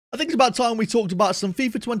I think it's about time we talked about some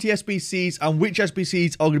FIFA 20 SBCs and which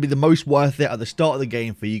SBCs are going to be the most worth it at the start of the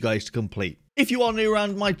game for you guys to complete. If you are new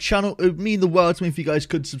around my channel, it would mean the world to me if you guys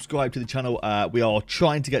could subscribe to the channel. We are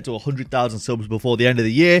trying to get to 100,000 subs before the end of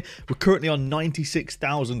the year. We're currently on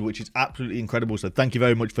 96,000, which is absolutely incredible. So thank you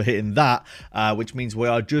very much for hitting that, which means we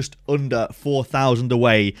are just under 4,000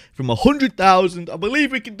 away from 100,000. I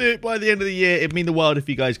believe we can do it by the end of the year. It'd mean the world if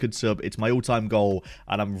you guys could sub. It's my all-time goal,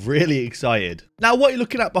 and I'm really excited. Now, what you're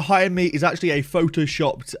looking at behind me is actually a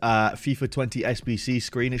photoshopped FIFA 20 SBC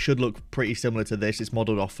screen. It should look pretty similar to this. It's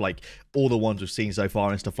modeled off like all the ones we've seen so far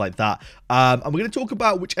and stuff like that. And we're going to talk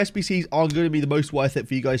about which SBCs are going to be the most worth it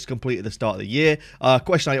for you guys to complete at the start of the year.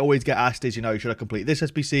 Question I always get asked is, you know, should I complete this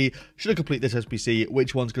SBC? Should I complete this SBC?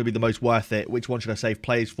 Which one's going to be the most worth it? Which one should I save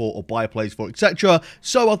plays for or buy plays for, etc.?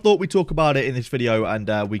 So I thought we'd talk about it in this video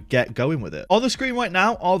and we get going with it. On the screen right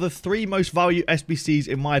now are the three most valued SBCs,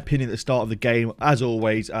 in my opinion, at the start of the game. As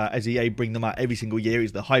always, as EA bring them out every single year,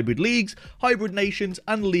 is the Hybrid Leagues, Hybrid Nations,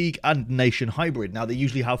 and League and Nation Hybrid. Now, they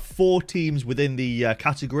usually have 4 teams within the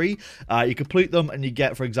category. You complete them and you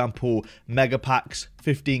get, for example, mega packs,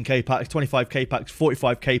 15k packs, 25k packs,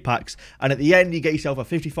 45k packs, and at the end you get yourself a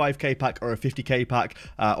 55k pack or a 50k pack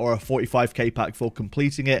or a 45k pack for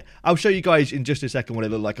completing it. I'll show you guys in just a second what it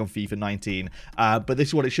looked like on FIFA 19, but this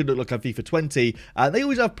is what it should look like on FIFA 20. They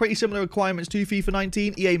always have pretty similar requirements to FIFA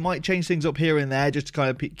 19. EA might change things up here and there just to kind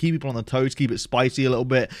of keep people on the toes, keep it spicy a little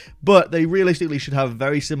bit, but they realistically should have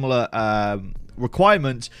very similar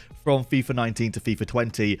requirements from FIFA 19 to FIFA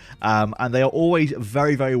 20, and they are always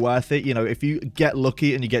very, very worth it. You know, if you get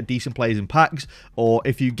lucky and you get decent players in packs, or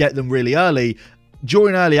if you get them really early,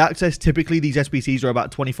 during early access, typically these SBCs are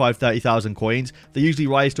about 25,000-30,000 coins. They usually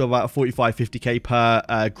rise to about 45-50k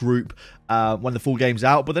per group when the full game's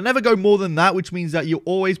out, but they never go more than that, which means that you're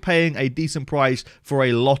always paying a decent price for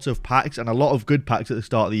a lot of packs, and a lot of good packs at the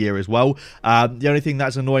start of the year as well. The only thing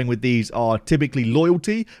that's annoying with these are typically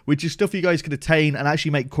loyalty, which is stuff you guys can attain and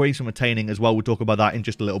actually make coins from attaining as well. We'll talk about that in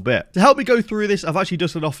just a little bit. To help me go through this, I've actually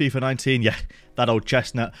dusted off FIFA 19. Yeah, that old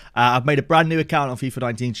chestnut. I've made a brand new account on FIFA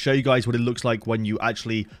 19 to show you guys what it looks like when you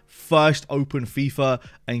actually first open FIFA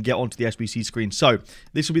and get onto the SBC screen. So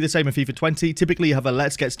this will be the same in FIFA 20. Typically you have a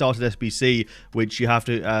let's get started SBC, which you have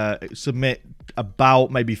to submit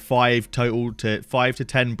about maybe 5 to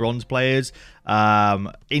 10 bronze players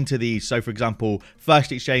into these. So for example,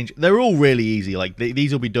 first exchange, they're all really easy. Like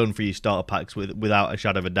these will be done for your starter packs without a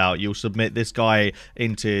shadow of a doubt. You'll submit this guy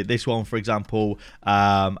into this one, for example,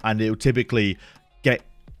 and it'll typically get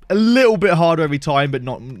a little bit harder every time, but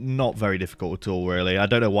not very difficult at all, really. I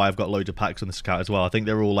don't know why I've got loads of packs on this account as well. I think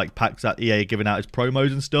they're all like packs that EA are giving out as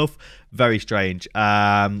promos and stuff. Very strange.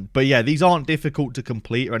 But yeah, these aren't difficult to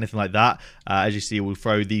complete or anything like that. As you see, we'll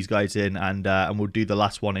throw these guys in and we'll do the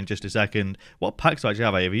last one in just a second. What packs do I actually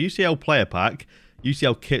have? I have a UCL player pack,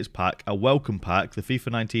 UCL kits pack, a welcome pack, the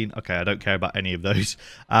FIFA 19. Okay, I don't care about any of those.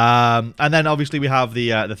 And then obviously we have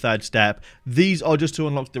the third step. These are just to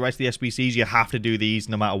unlock the rest of the SBCs. You have to do these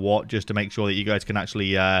no matter what, just to make sure that you guys can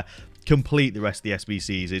actually complete the rest of the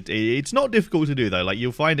SBCs. It's not difficult to do though. Like,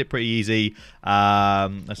 you'll find it pretty easy.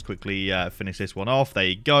 Let's quickly finish this one off. There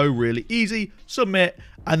you go. Really easy. Submit.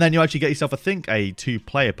 And then you actually get yourself, I think, a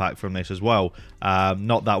 2-player pack from this as well.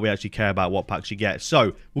 Not that we actually care about what packs you get.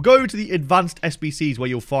 So we'll go over to the advanced SBCs, where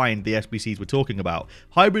you'll find the SBCs we're talking about.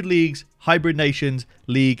 Hybrid Leagues, Hybrid Nations,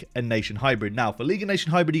 League and Nation Hybrid. Now, for League and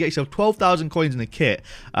Nation Hybrid, you get yourself 12,000 coins in the kit.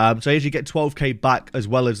 So you actually get 12k back as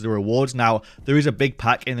well as the rewards. Now, there is a big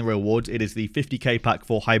pack in the rewards. It is the 50k pack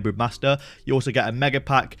for Hybrid Master. You also get a mega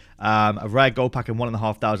pack, a rare gold pack and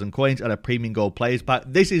 1,500 coins, and a premium gold players pack.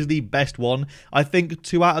 This is the best one. I think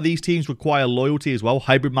 2 out of these teams require loyalty as well.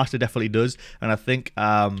 Hybrid Master definitely does, and I think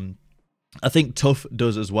Tough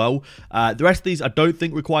does as well. The rest of these I don't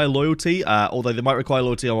think require loyalty, although they might require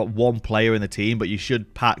loyalty on 1 player in the team, but you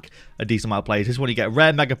should pack a decent amount of players. This one you get a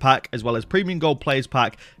rare mega pack as well as premium gold players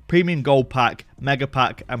pack, premium gold pack, mega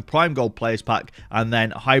pack, and prime gold players pack. And then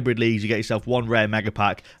Hybrid Leagues, you get yourself 1 rare mega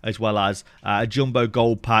pack as well as a jumbo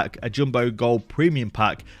gold pack, a jumbo gold premium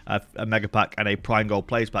pack, a mega pack, and a prime gold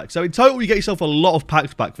players pack. So in total, you get yourself a lot of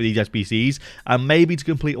packs back for these SBCs, and maybe to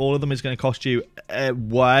complete all of them is going to cost you at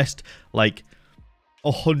worst like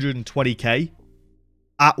 120k.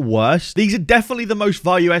 at worst. These are definitely the most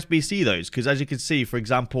value SBC those, because as you can see, for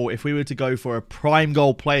example, if we were to go for a prime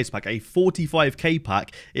gold players pack, a 45k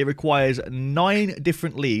pack, it requires 9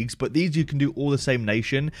 different leagues, but these you can do all the same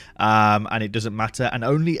nation, and it doesn't matter, and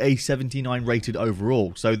only a 79 rated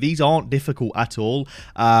overall. So these aren't difficult at all.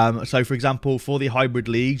 So for example, for the hybrid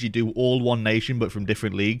leagues, you do all one nation but from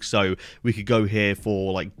different leagues. So we could go here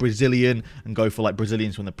for like Brazilian and go for like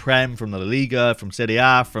Brazilians from the Prem, from the La Liga, from Serie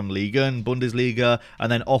A, from Liga and Bundesliga,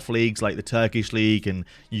 and then off leagues like the Turkish League and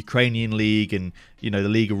Ukrainian League and, you know, the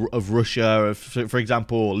League of Russia, for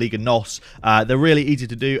example, Liga NOS. They're really easy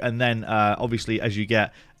to do, and then obviously as you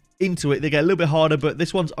get into it, they get a little bit harder, but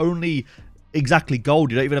this one's only exactly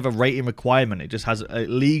gold. You don't even have a rating requirement. It just has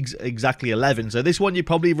leagues exactly 11. So this one you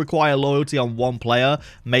probably require loyalty on 1 player,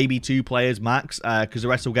 maybe 2 players max, because the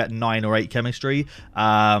rest will get 9 or 8 chemistry.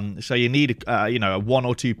 So you need you know, 1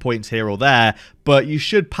 or 2 points here or there, but you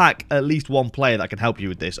should pack at least 1 player that can help you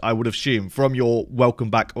with this, I would assume, from your welcome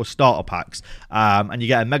back or starter packs, and you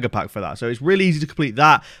get a mega pack for that. So it's really easy to complete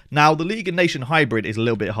that. Now the League and Nation hybrid is a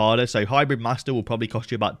little bit harder. So hybrid master will probably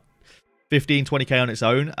cost you about 15-20k on its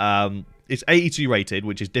own. It's 82 rated,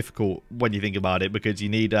 which is difficult when you think about it, because you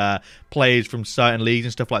need players from certain leagues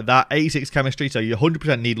and stuff like that. 86 chemistry, so you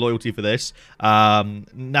 100% need loyalty for this.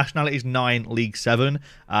 Nationality is 9, League 7.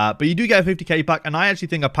 But you do get a 50k pack, and I actually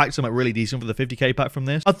think I packed something really decent for the 50k pack from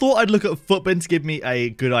this. I thought I'd look at Footbin to give me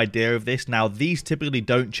a good idea of this. Now, these typically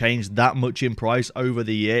don't change that much in price over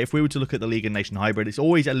the year. If we were to look at the League and Nation hybrid, it's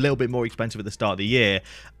always a little bit more expensive at the start of the year.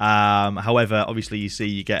 However, obviously, you see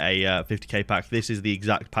you get a 50k pack. This is the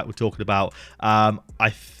exact pack we're talking about.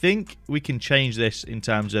 I think we can change this in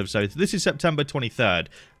terms of, so this is September 23rd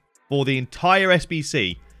for the entire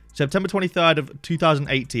SBC. September 23rd of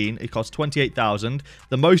 2018, it cost 28,000.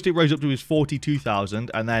 The most it rose up to is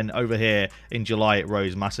 42,000, and then over here in July it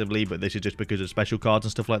rose massively, but this is just because of special cards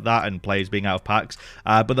and stuff like that and players being out of packs.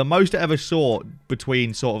 But the most it ever saw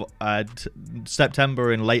between sort of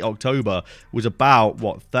September and late October was about,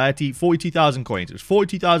 what, 42,000 coins. It was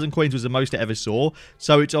 42,000 coins was the most it ever saw,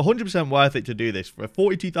 so it's 100% worth it to do this. For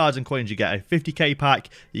 42,000 coins, you get a 50k pack,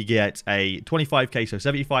 you get a 25k, so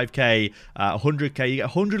 75k, 100k, you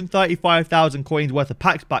get 135,000 coins worth of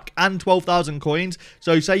packs back and 12,000 coins.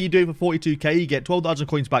 So say you do it for 42k, you get 12,000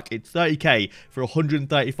 coins back. It's 30k for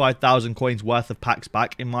 135,000 coins worth of packs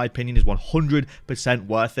back. In my opinion, is 100%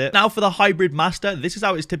 worth it. Now for the hybrid master, this is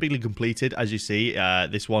how it's typically completed. As you see,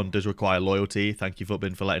 this one does require loyalty. Thank you,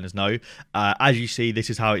 Footbin, for letting us know. As you see, this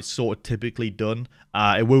is how it's sort of typically done.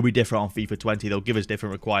 It will be different on FIFA 20. They'll give us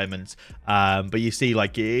different requirements. But you see,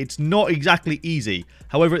 like, it's not exactly easy.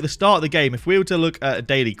 However, at the start of the game, if we were to look at a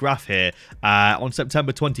daily graph here, on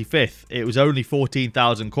September 25th, it was only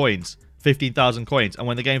 14,000 coins. 15,000 coins, and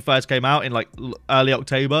when the game first came out in like early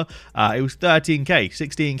October, it was 13k,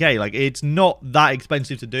 16k. Like, it's not that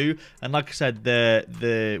expensive to do, and like I said,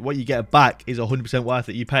 the what you get back is 100% worth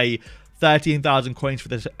it. You pay 13,000 coins for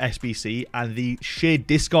this SBC, and the sheer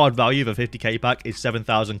discard value of a 50k pack is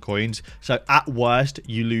 7,000 coins. So at worst,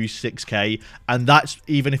 you lose 6k, and that's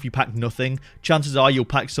even if you pack nothing. Chances are you'll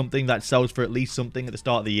pack something that sells for at least something at the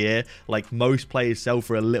start of the year. Like, most players sell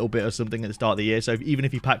for a little bit of something at the start of the year. So even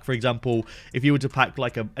if you pack, for example, if you were to pack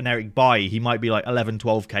like an Eric Bailly, he might be like 11,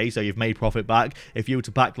 12k, so you've made profit back. If you were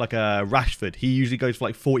to pack like a Rashford, he usually goes for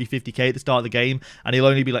like 40, 50k at the start of the game, and he'll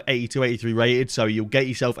only be like 82, 83 rated, so you'll get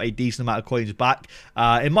yourself a decent amount of coins back.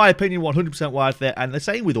 In my opinion, 100% worth it, and the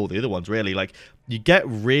same with all the other ones, really. Like, you get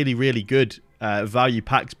really, really good value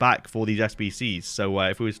packs back for these SBCs. So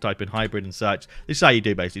if we were to type in hybrid and search, this is how you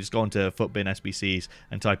do basically. Just go onto Footbin SBCs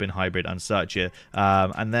and type in hybrid and search it,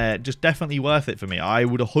 and they're just definitely worth it for me. I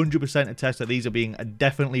would 100% attest that these are being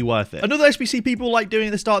definitely worth it. Another SBC people like doing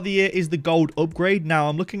at the start of the year is the gold upgrade. Now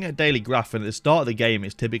I'm looking at daily graph, and at the start of the game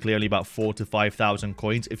it's typically only about 4,000 to 5,000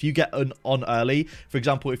 coins. If you get on early, for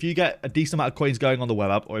example, if you get a decent amount of coins going on the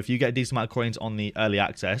web app, or if you get a decent amount of coins on the early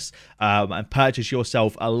access, and purchase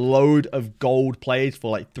yourself a load of gold players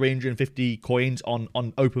for like 350 coins on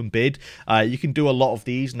open bid, you can do a lot of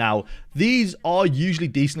these. Now these are usually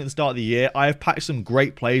decent at the start of the year. I have packed some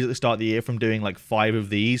great players at the start of the year from doing like 5 of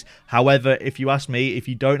these. However, if you ask me, if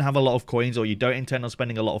you don't have a lot of coins or you don't intend on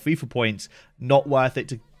spending a lot of FIFA points, not worth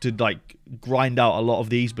it to like grind out a lot of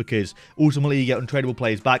these, because ultimately you get untradeable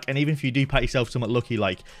players back. And even if you do pack yourself somewhat lucky,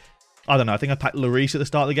 like, I don't know, I think I packed Lloris at the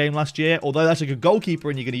start of the game last year. Although that's a good goalkeeper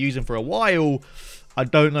and you're going to use him for a while, I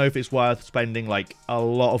don't know if it's worth spending like a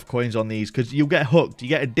lot of coins on these, because you'll get hooked, you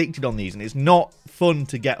get addicted on these, and it's not fun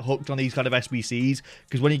to get hooked on these kind of SBCs,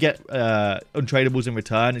 because when you get untradables in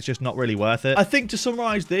return, it's just not really worth it. I think to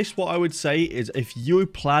summarize this, what I would say is if you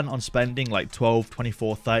plan on spending like 12,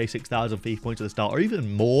 24, 36,000 FIFA points at the start, or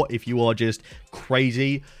even more if you are just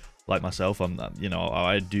crazy like myself, you know,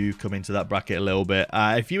 I do come into that bracket a little bit.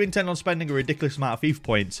 If you intend on spending a ridiculous amount of FIFA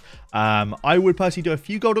points, I would personally do a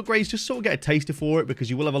few gold upgrades, just sort of get a taster for it, because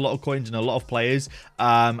you will have a lot of coins and a lot of players.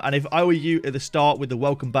 And if I were you at the start with the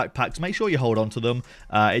welcome back packs, make sure you hold on to them.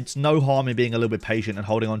 It's no harm in being a little bit patient and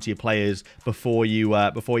holding on to your players before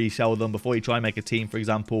you sell them, before you try and make a team, for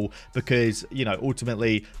example, because, you know,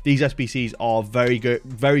 ultimately these SBCs are very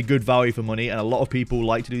good value for money, and a lot of people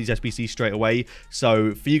like to do these SBCs straight away.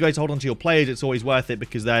 So for you guys to hold on to your players, it's always worth it,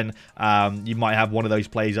 because then you might have one of those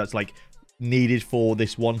players that's like needed for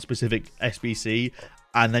this one specific SBC,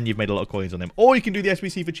 and then you've made a lot of coins on them. Or you can do the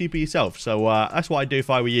SBC for cheaper yourself. So that's what I'd do if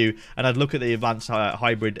I were you, and I'd look at the advanced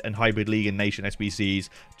hybrid and hybrid league and nation SBCs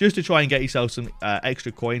just to try and get yourself some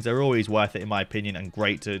extra coins. They're always worth it in my opinion, and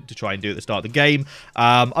great to try and do at the start of the game.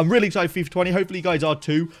 I'm really excited for FIFA 20. Hopefully you guys are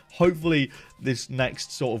too. Hopefully this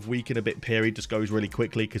next sort of week and a bit period just goes really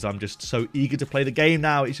quickly, because I'm just so eager to play the game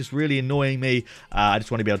now. It's just really annoying me. I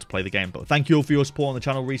just want to be able to play the game. But thank you all for your support on the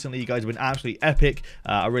channel recently. You guys have been absolutely epic.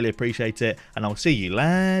 I really appreciate it, and I'll see you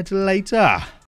lads later.